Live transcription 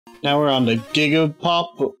Now we're on the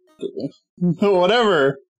Gigapop...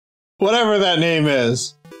 whatever that name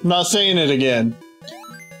is. I'm not saying it again.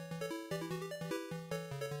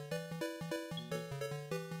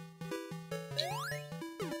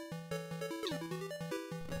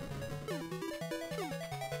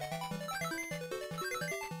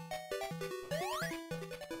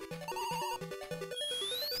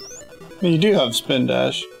 You do have spin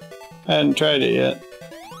dash. I hadn't tried it yet.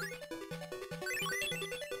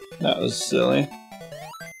 That was silly.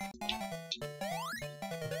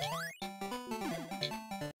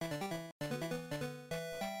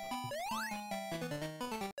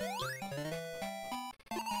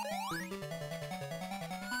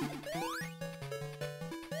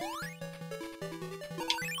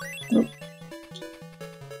 Nope.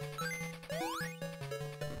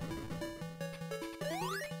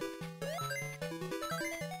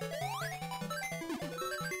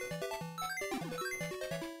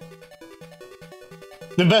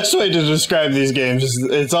 The best way to describe these games is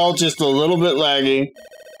it's all just a little bit laggy.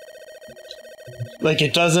 Like,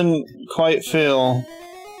 it doesn't quite feel...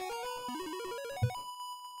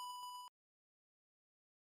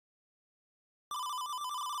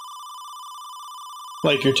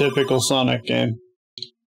 like your typical Sonic game.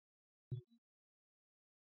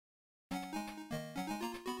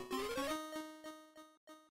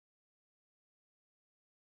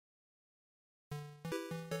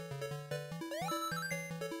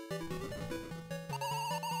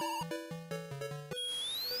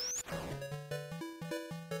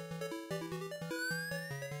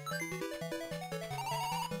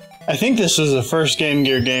 I think this was the first Game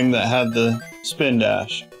Gear game that had the spin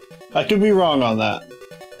dash. I could be wrong on that.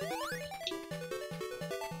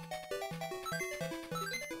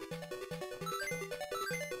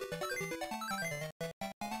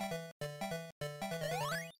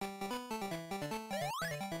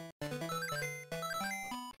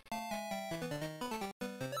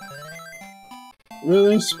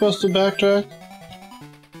 Really? Supposed to backtrack?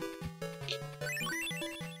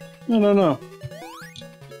 I don't know.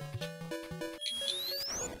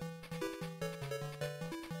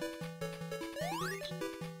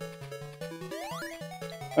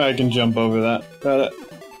 I can jump over that. Got it.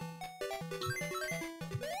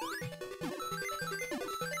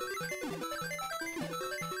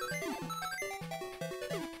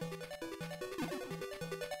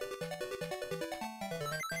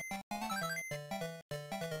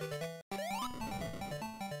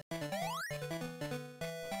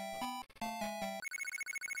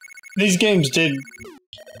 These games did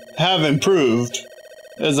have improved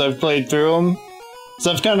as I've played through them,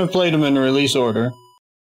 so I've kind of played them in release order.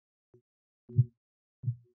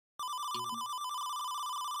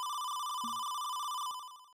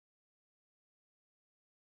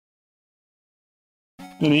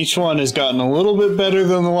 And each one has gotten a little bit better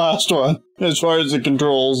than the last one, as far as the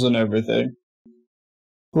controls and everything.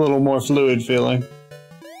 A little more fluid feeling.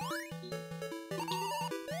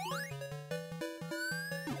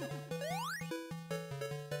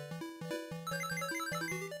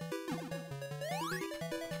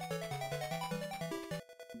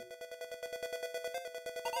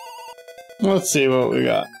 Let's see what we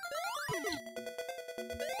got.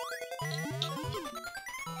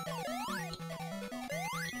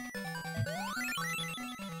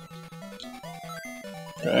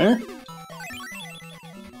 Okay.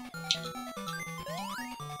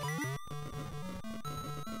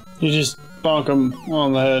 You just bonk him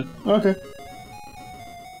on the head. Okay.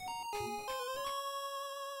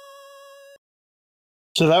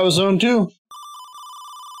 So that was Zone 2.